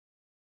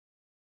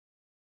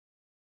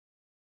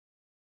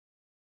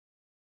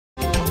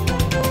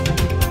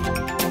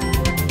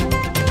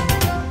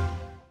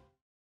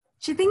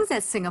She thinks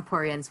that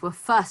Singaporeans were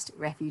first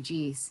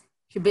refugees.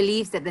 She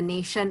believes that the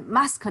nation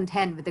must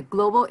contend with the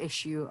global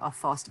issue of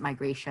forced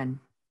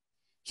migration.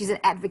 She's an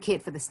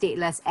advocate for the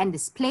stateless and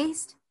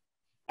displaced,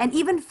 and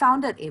even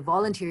founded a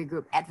voluntary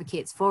group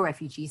Advocates for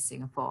Refugees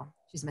Singapore.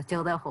 She's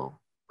Mathilda Ho.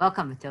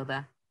 Welcome,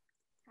 Mathilda.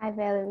 Hi,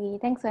 Valerie.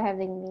 Thanks for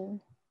having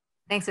me.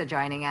 Thanks for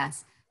joining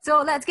us.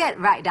 So let's get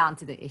right down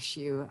to the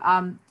issue.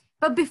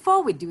 But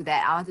before we do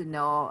that, I want to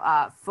know,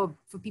 for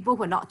people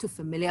who are not too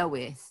familiar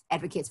with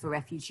Advocates for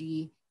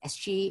Refugee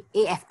SG,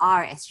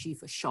 AFRSG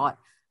for short,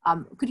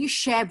 could you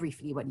share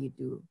briefly what you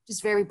do?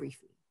 Just very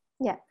briefly.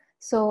 Yeah.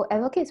 So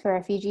Advocates for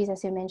Refugees,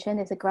 as you mentioned,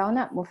 is a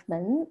ground-up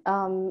movement.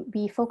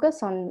 We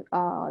focus on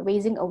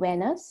raising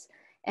awareness,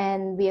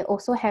 and we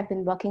also have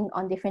been working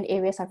on different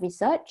areas of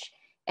research,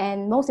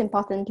 and most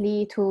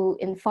importantly, to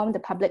inform the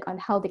public on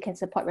how they can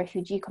support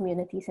refugee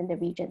communities in the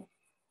region.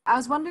 I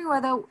was wondering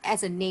whether,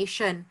 as a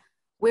nation,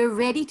 we're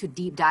ready to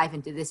deep dive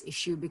into this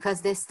issue,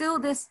 because there's still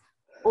this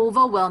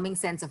overwhelming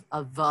sense of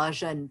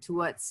aversion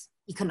towards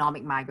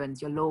economic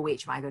migrants, your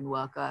low-wage migrant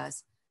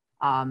workers,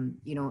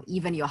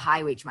 even your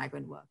high-wage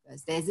migrant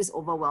workers. There's this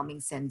overwhelming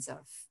sense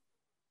of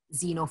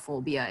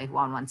xenophobia, if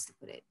one wants to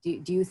put it.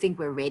 Do you think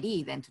we're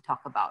ready then to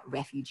talk about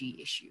refugee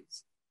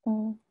issues?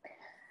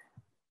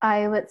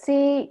 I would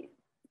say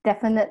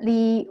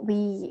definitely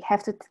we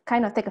have to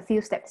kind of take a few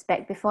steps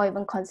back before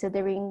even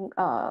considering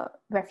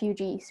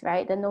refugees,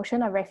 right? The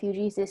notion of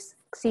refugees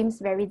seems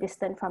very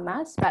distant from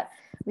us, but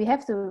we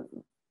have to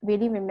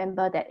really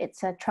remember that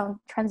it's a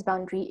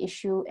transboundary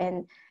issue,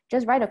 and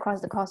just right across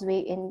the causeway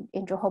in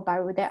Johor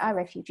Bahru, there are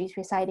refugees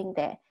residing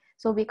there.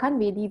 So we can't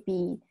really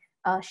be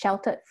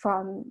sheltered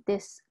from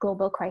this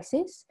global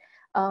crisis.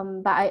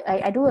 But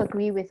I do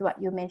agree with what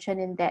you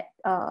mentioned in that,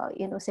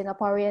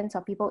 Singaporeans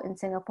or people in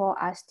Singapore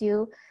are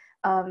still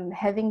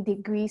having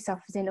degrees of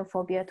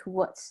xenophobia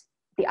towards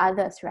the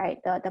others, right?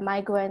 The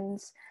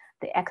migrants,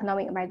 the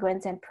economic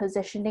migrants, and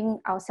positioning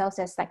ourselves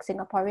as like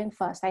Singaporean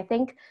first. I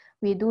think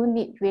we do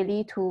need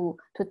really to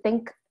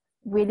think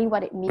really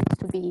what it means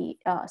to be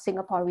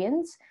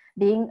Singaporeans,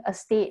 being a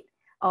state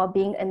or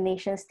being a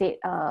nation state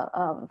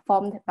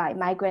formed by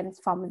migrants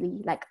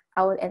formerly. Like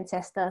our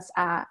ancestors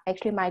are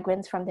actually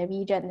migrants from the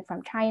region,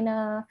 from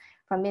China,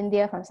 from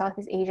India, from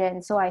Southeast Asia.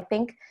 And so I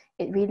think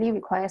it really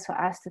requires for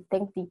us to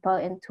think deeper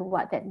into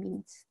what that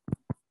means.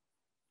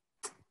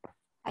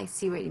 I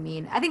see what you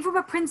mean. I think from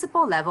a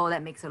principle level,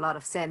 that makes a lot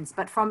of sense.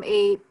 But from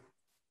a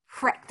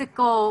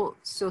practical,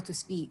 so to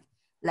speak,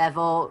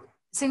 level,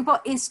 Singapore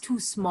is too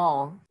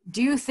small.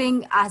 Do you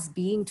think us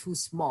being too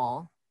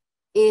small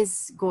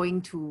is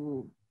going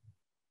to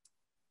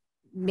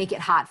make it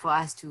hard for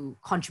us to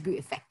contribute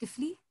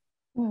effectively?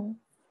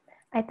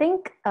 I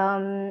think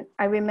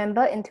I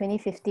remember in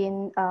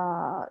 2015,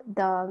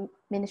 the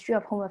Ministry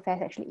of Home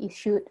Affairs actually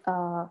issued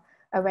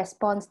a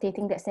response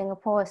stating that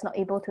Singapore is not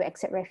able to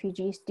accept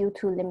refugees due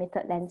to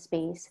limited land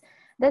space.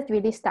 That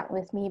really stuck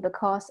with me,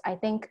 because I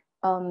think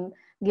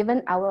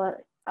given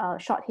our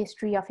short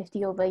history of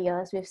 50 over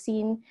years, we've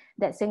seen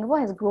that Singapore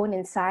has grown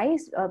in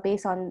size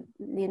based on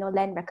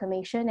land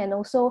reclamation, and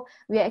also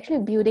we're actually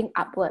building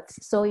upwards.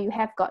 So you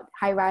have got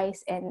high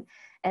rise, and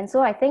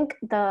so I think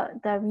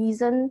the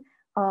reason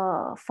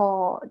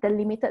for the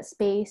limited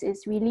space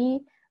is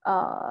really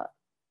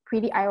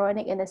pretty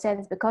ironic in a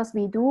sense, because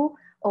we do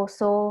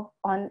also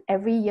on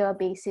every year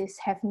basis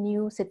have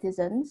new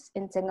citizens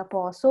in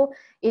Singapore. So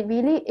it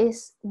really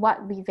is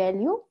what we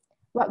value,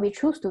 what we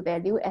choose to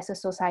value as a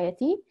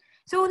society.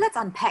 So let's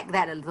unpack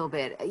that a little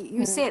bit.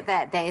 You said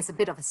that there is a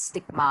bit of a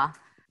stigma,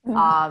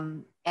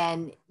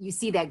 and you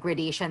see that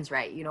gradations,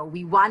 right?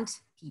 We want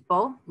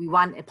people, we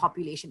want a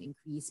population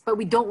increase, but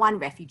we don't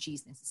want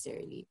refugees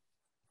necessarily.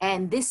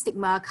 And this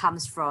stigma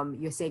comes from,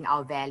 you're saying,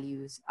 our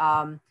values.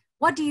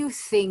 What do you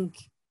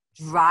think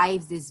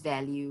drives these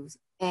values?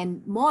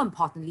 And more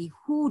importantly,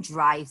 who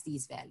drives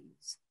these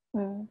values?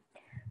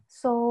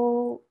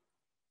 So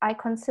I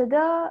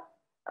consider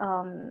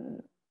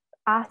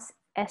us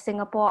as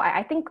Singapore,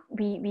 I think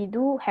we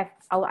do have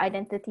our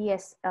identity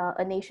as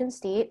a nation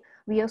state.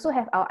 We also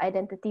have our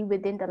identity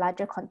within the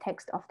larger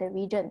context of the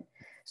region.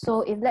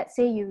 So if, let's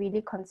say, you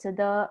really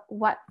consider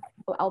what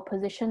our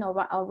position or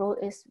what our role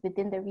is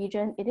within the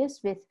region, it is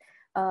with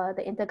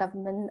the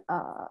intergovernment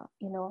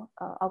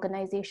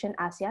organization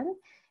ASEAN.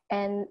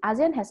 And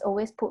ASEAN has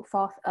always put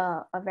forth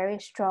a very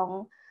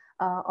strong,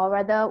 or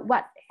rather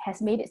what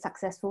has made it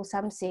successful,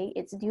 some say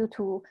it's due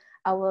to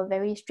our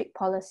very strict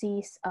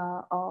policies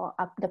or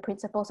the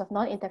principles of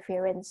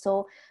non-interference.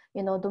 So,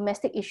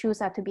 domestic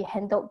issues are to be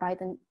handled by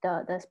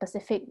the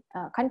specific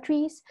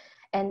countries.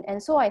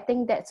 And so I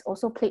think that's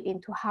also played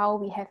into how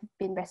we have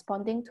been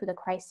responding to the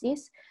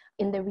crisis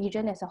in the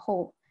region as a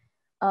whole.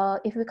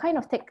 If we kind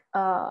of take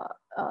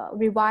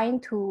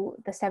rewind to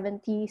the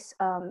 70s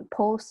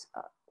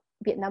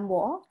post-Vietnam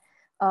War,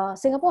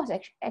 Singapore has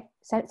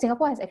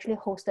actually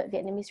hosted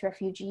Vietnamese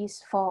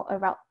refugees for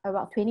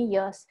about 20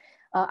 years,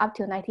 up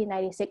till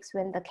 1996,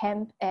 when the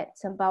camp at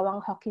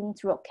Sembawang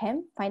Hawkins Road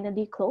camp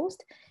finally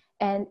closed.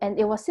 And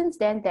it was since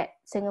then that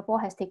Singapore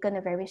has taken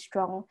a very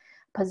strong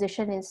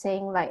position in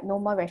saying like no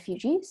more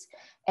refugees,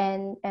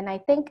 and I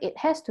think it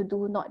has to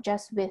do not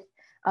just with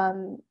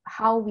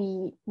how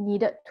we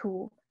needed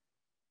to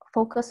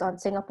focus on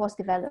Singapore's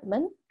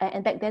development,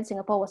 and back then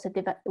Singapore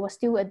was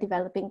still a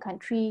developing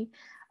country.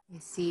 I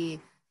see.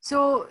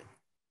 So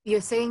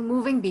you're saying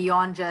moving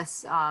beyond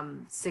just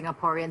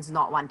Singaporeans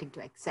not wanting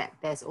to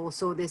accept, there's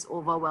also this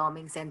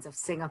overwhelming sense of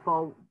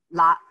Singapore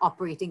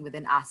operating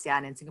within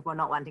ASEAN and Singapore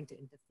not wanting to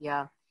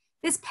interfere.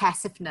 This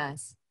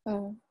passiveness.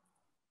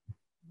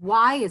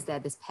 Why is there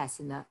this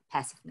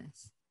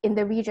passiveness? In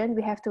the region,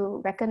 we have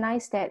to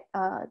recognize that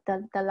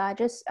the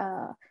largest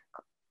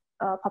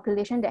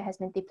population that has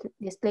been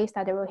displaced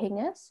are the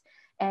Rohingyas,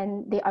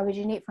 and they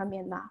originate from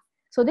Myanmar.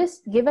 So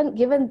this,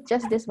 given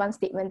just this one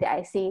statement that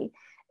I say,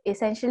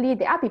 essentially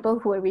there are people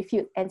who will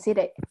refute and say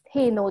that,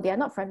 hey, no, they are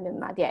not from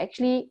Myanmar. They are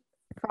actually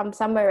from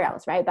somewhere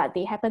else, right? But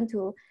they happen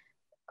to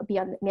be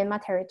on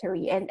Myanmar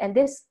territory. And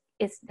there's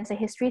a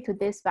history to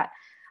this, but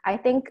I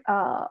think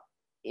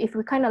if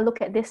we kind of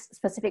look at this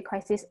specific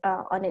crisis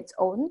on its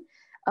own,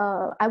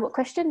 I would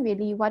question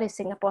really what is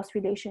Singapore's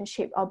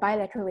relationship or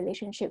bilateral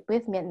relationship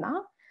with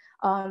Myanmar.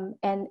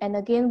 And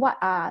again, what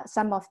are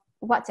some of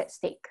what's at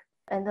stake?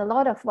 And a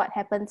lot of what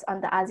happens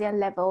on the ASEAN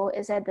level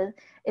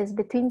is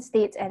between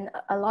states, and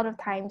a lot of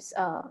times,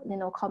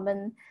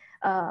 common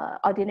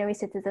ordinary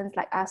citizens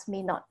like us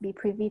may not be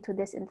privy to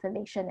this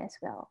information as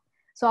well.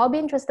 So I'll be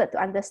interested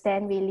to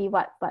understand really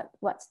what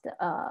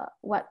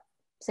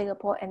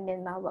Singapore and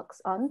Myanmar works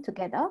on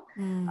together,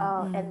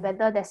 and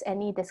whether there's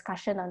any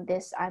discussion on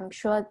this. I'm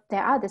sure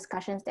there are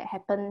discussions that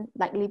happen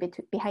likely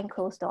behind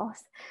closed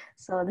doors.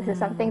 So this is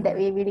something that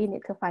we really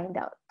need to find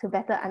out to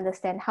better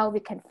understand how we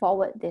can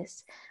forward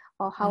this,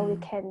 or how we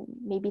can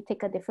maybe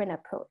take a different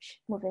approach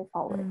moving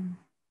forward.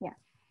 Yeah.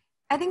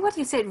 I think what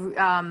you said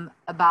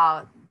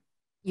about,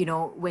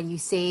 when you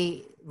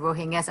say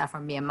Rohingyas are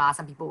from Myanmar,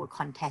 some people will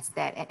contest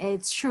that. And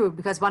it's true,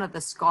 because one of the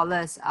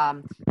scholars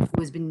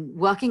who has been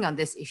working on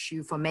this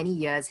issue for many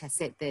years has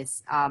said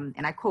this,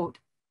 and I quote,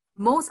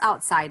 "Most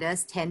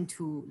outsiders tend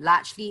to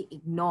largely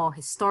ignore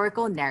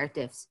historical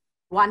narratives,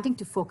 wanting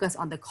to focus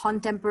on the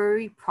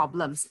contemporary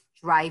problems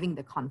driving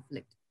the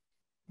conflict."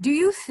 Do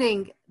you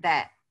think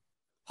that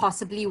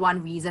possibly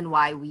one reason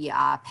why we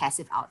are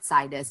passive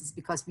outsiders is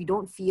because we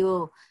don't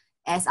feel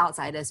as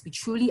outsiders we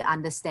truly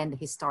understand the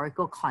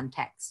historical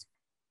context?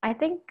 I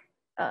think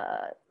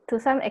to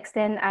some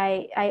extent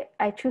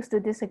I choose to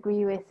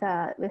disagree with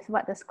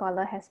what the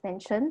scholar has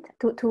mentioned.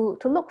 To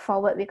look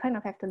forward, we kind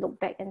of have to look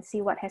back and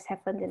see what has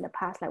happened in the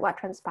past, like what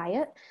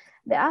transpired.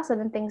 There are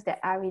certain things that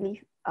are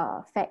really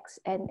facts,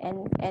 and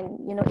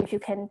if you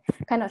can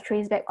kind of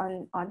trace back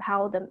on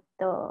how the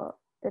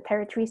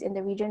territories in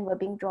the region were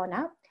being drawn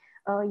up,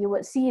 you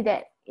would see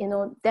that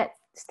that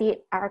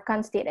state,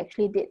 Arakan state,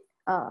 actually did,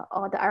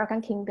 or the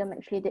Arakan kingdom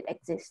actually did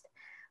exist.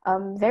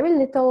 Very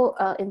little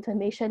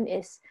information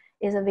is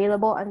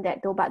available on that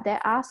though, but there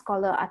are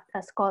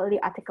scholarly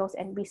articles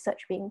and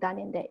research being done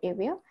in that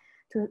area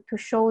to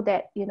show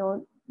that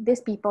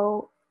these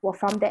people were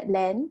from that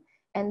land,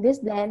 and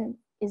this land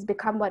is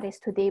become what is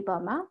today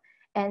Burma.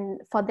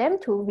 And for Myanmar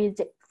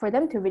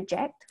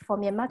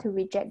to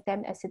reject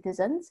them as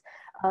citizens,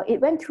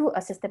 it went through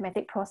a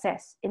systematic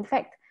process. In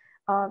fact,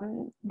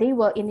 they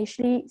were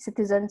initially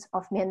citizens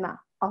of Myanmar,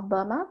 of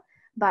Burma,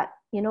 but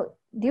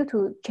due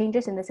to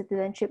changes in the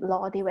citizenship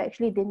law, they were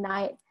actually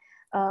denied.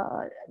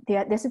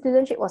 Their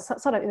citizenship was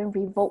sort of even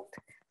revoked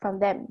from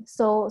them.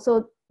 So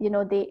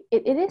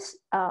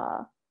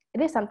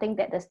it is something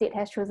that the state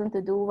has chosen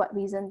to do. What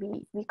reason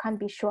we can't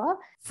be sure.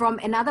 From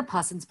another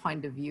person's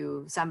point of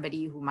view,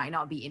 somebody who might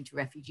not be into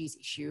refugees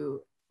issue,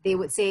 they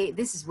would say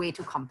this is way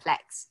too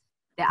complex.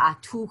 There are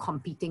two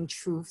competing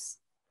truths.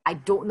 I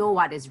don't know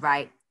what is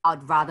right.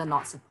 I'd rather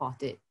not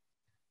support it.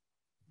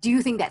 Do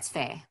you think that's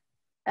fair?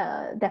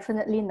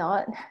 Definitely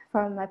not,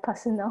 from my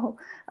personal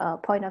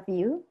point of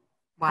view.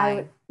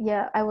 Why?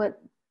 I would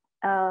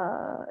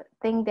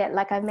think that,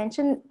 like I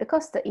mentioned,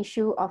 because the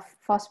issue of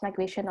forced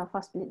migration or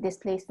forced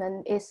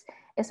displacement is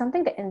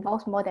something that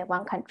involves more than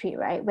one country,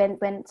 right?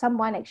 When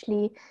someone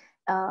actually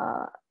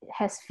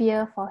has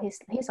fear for his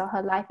or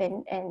her life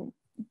and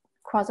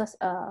crosses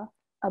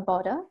a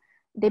border,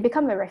 they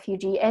become a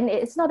refugee. And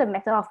it's not a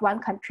matter of one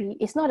country.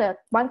 It's not a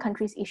one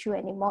country's issue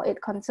anymore.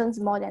 It concerns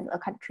more than a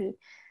country.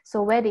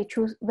 So where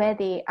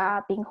they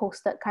are being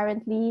hosted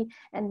currently,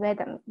 and where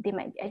they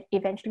might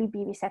eventually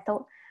be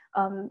resettled.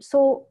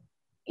 So,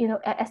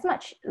 as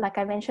much, like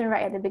I mentioned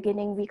right at the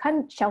beginning, we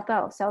can't shelter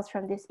ourselves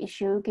from this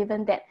issue,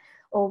 given that,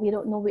 we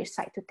don't know which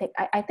side to take.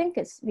 I think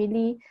it's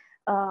really,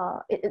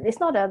 it's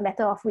not a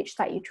matter of which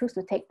side you choose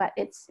to take, but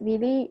it's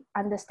really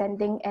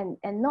understanding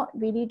and not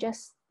really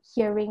just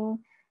hearing,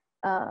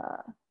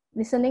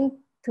 listening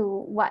to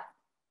what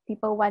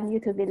people want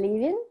you to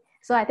believe in.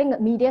 So I think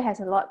that media has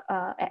a lot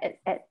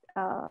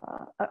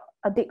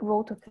a big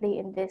role to play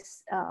in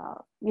this.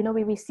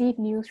 We receive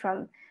news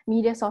from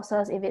media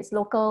sources. If it's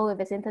local, if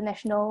it's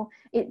international,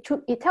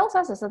 it tells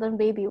us a certain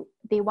way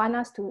they want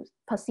us to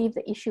perceive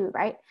the issue,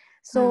 right?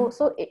 So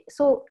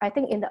I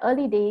think in the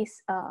early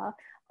days,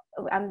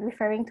 I'm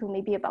referring to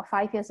maybe about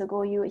 5 years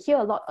ago, you would hear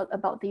a lot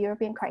about the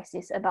European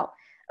crisis, about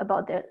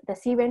the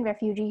Syrian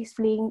refugees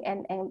fleeing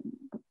and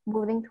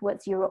moving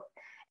towards Europe.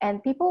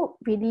 And people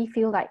really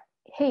feel like,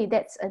 hey,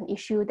 that's an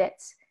issue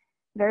that's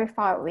very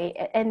far away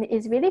and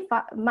is really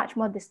much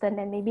more distant,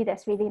 and maybe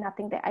there's really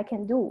nothing that I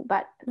can do.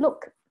 But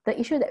look, the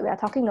issue that we are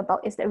talking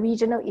about is the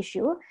regional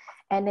issue,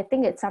 and I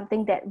think it's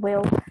something that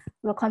will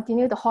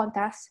continue to haunt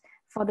us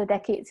for the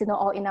decades,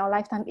 or in our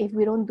lifetime if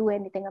we don't do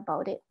anything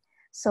about it.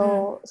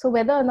 So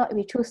whether or not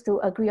we choose to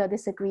agree or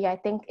disagree, I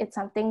think it's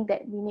something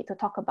that we need to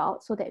talk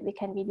about so that we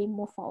can really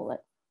move forward.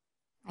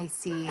 I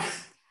see.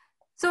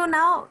 So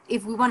now,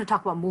 if we want to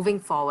talk about moving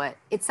forward,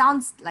 it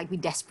sounds like we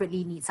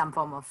desperately need some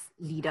form of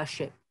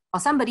leadership or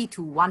somebody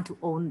to want to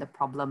own the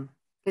problem.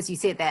 Because you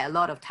said that a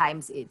lot of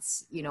times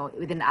it's,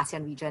 within the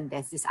ASEAN region,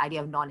 there's this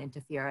idea of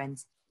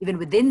non-interference. Even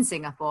within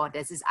Singapore,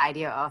 there's this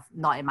idea of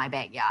not in my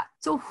backyard.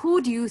 So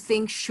who do you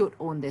think should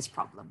own this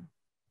problem?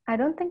 I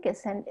don't think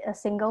it's a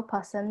single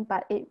person,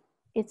 but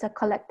it's a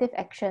collective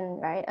action,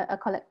 right? A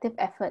collective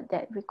effort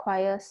that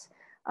requires,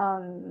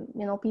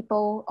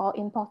 people or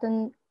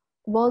important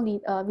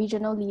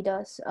regional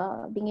leaders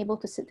being able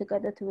to sit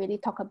together to really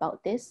talk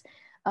about this.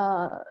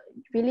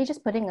 Really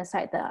just putting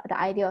aside the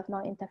idea of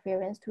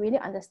non-interference to really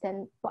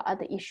understand what are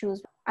the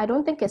issues. I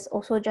don't think it's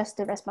also just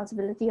the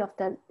responsibility of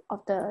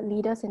the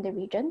leaders in the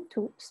region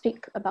to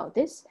speak about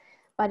this,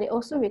 but it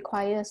also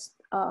requires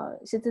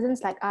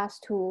citizens like us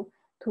to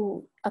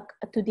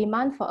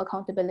demand for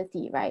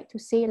accountability, right? To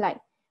say like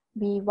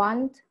we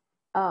want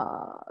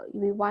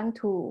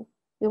to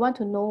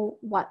know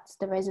what's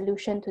the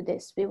resolution to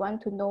this. We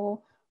want to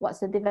know what's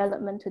the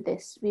development to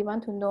this. We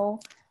want to know,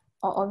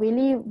 or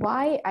really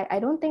why. I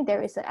don't think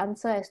there is an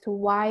answer as to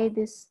why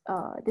this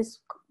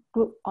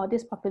group or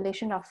this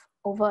population of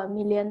over 1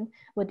 million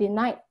were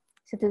denied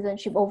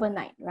citizenship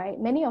overnight, right?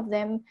 Many of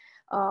them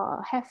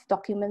have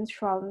documents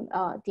from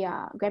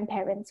their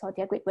grandparents or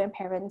their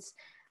great-grandparents,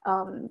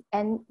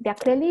 and they're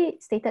clearly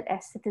stated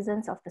as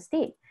citizens of the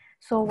state.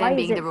 So why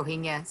is it the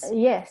Rohingyas?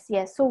 Yes.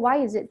 So why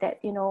is it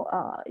that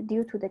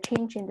due to the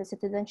change in the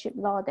citizenship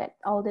law that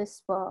all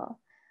this were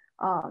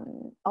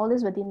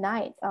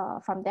denied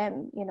from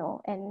them,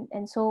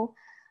 and so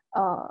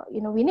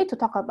we need to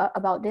talk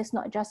about this,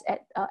 not just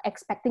at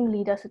expecting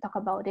leaders to talk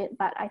about it,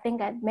 but I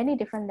think at many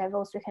different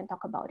levels we can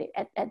talk about it.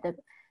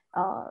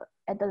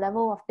 At the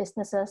level of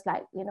businesses,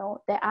 like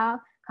there are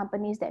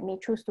companies that may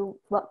choose to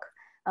work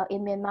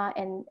in Myanmar,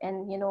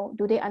 and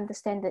do they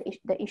understand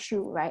the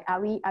issue, right?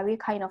 Are we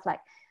kind of like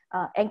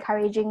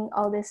encouraging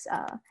all this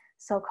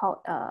so-called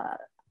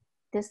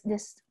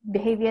this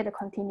behavior to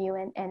continue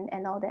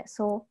and all that?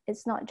 So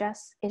it's not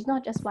just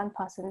one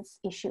person's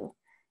issue.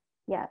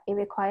 Yeah, it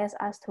requires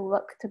us to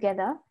work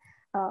together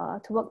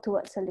to work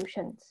towards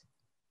solutions.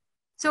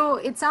 So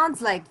it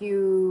sounds like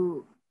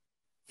you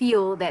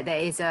feel that there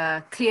is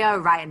a clear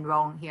right and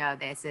wrong here.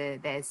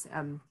 There's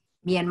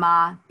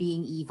Myanmar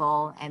being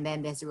evil, and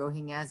then there's the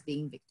Rohingyas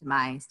being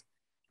victimized.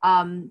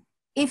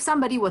 If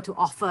somebody were to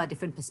offer a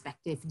different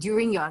perspective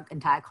during your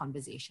entire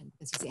conversation,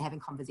 because you say having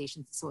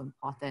conversations is so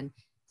important,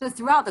 so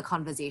throughout the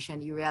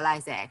conversation, you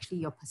realize that actually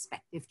your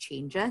perspective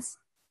changes.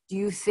 Do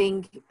you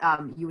think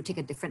you would take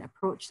a different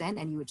approach then,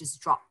 and you would just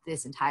drop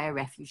this entire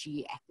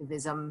refugee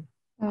activism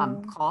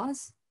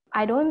cause?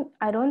 I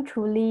don't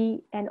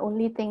truly and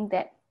only think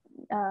that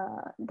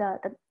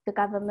the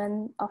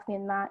government of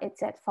Myanmar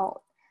is at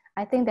fault.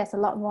 I think there's a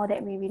lot more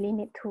that we really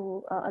need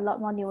to, a lot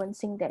more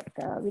nuancing that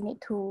we need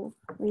to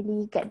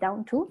really get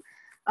down to.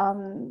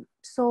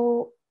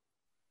 So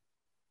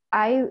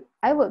I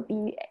would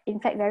be, in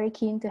fact, very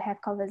keen to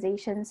have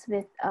conversations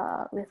with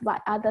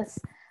what others,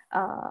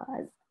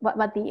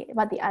 what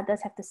the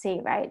others have to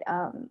say, right?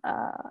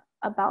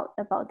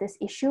 About this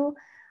issue.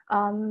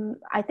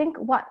 I think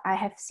what I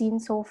have seen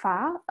so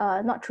far,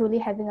 not truly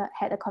having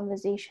had a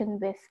conversation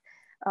with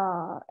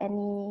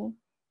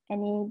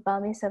any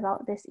Burmese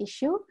about this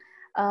issue,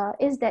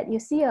 is that you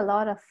see a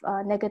lot of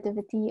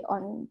negativity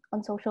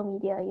on social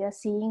media. You're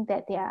seeing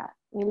that they are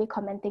really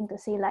commenting to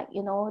say like,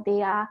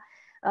 they are,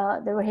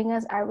 the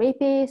Rohingyas are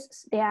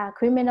rapists, they are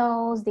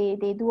criminals, they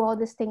do all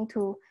this thing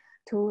to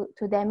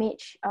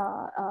damage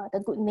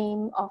the good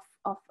name of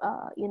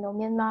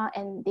Myanmar,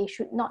 and they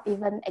should not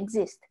even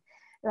exist,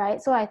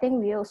 right? So I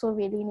think we also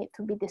really need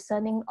to be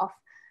discerning of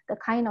the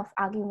kind of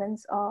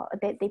arguments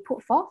that they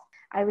put forth.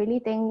 I really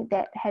think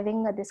that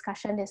having a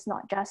discussion is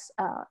not just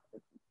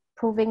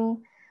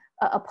proving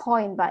a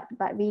point, but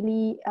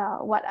really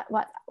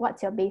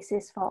what's your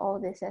basis for all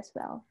this as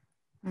well.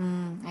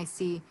 I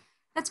see.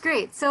 That's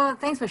great. So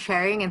thanks for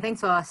sharing, and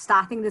thanks for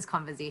starting this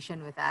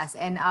conversation with us.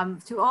 And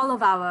to all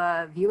of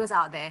our viewers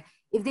out there,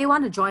 if they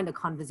want to join the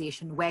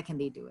conversation, where can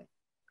they do it?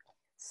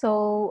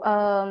 So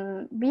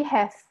we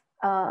have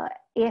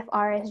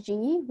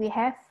AFRSG, we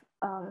have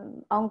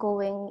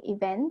ongoing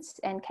events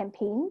and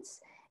campaigns.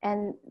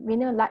 And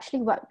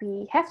largely what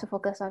we have to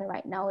focus on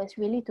right now is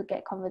really to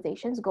get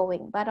conversations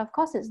going. But of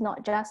course, it's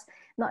not just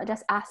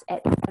us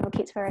at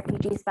Advocates for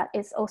Refugees, but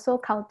it's also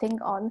counting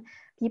on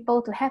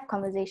people to have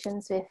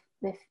conversations with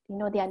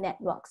their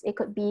networks. It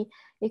could be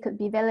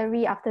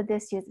Valerie, after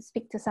this you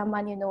speak to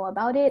someone you know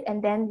about it,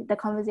 and then the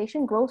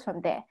conversation grows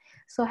from there.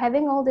 So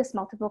having all these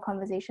multiple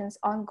conversations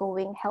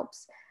ongoing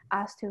helps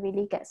us to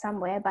really get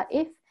somewhere. But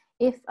if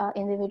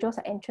individuals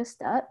are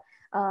interested,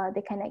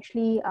 they can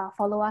actually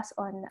follow us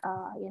on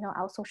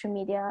our social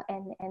media,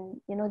 and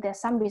there's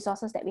some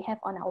resources that we have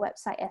on our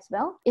website as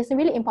well. It's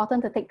really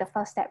important to take the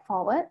first step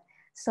forward.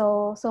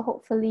 So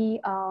hopefully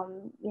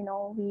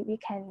we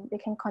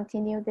can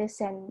continue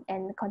this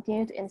and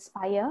continue to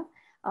inspire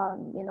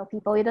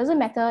people. It doesn't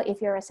matter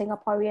if you're a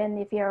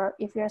Singaporean,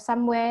 if you're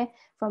somewhere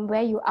from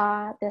where you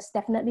are, there's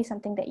definitely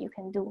something that you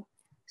can do.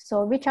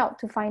 So reach out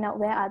to find out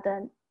where are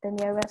the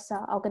nearest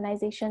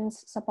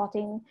organizations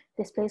supporting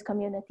displaced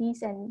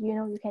communities, and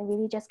you can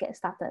really just get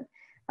started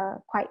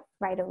quite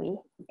right away.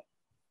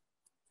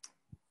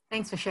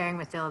 Thanks for sharing,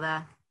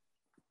 Mathilda.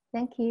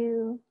 Thank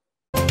you.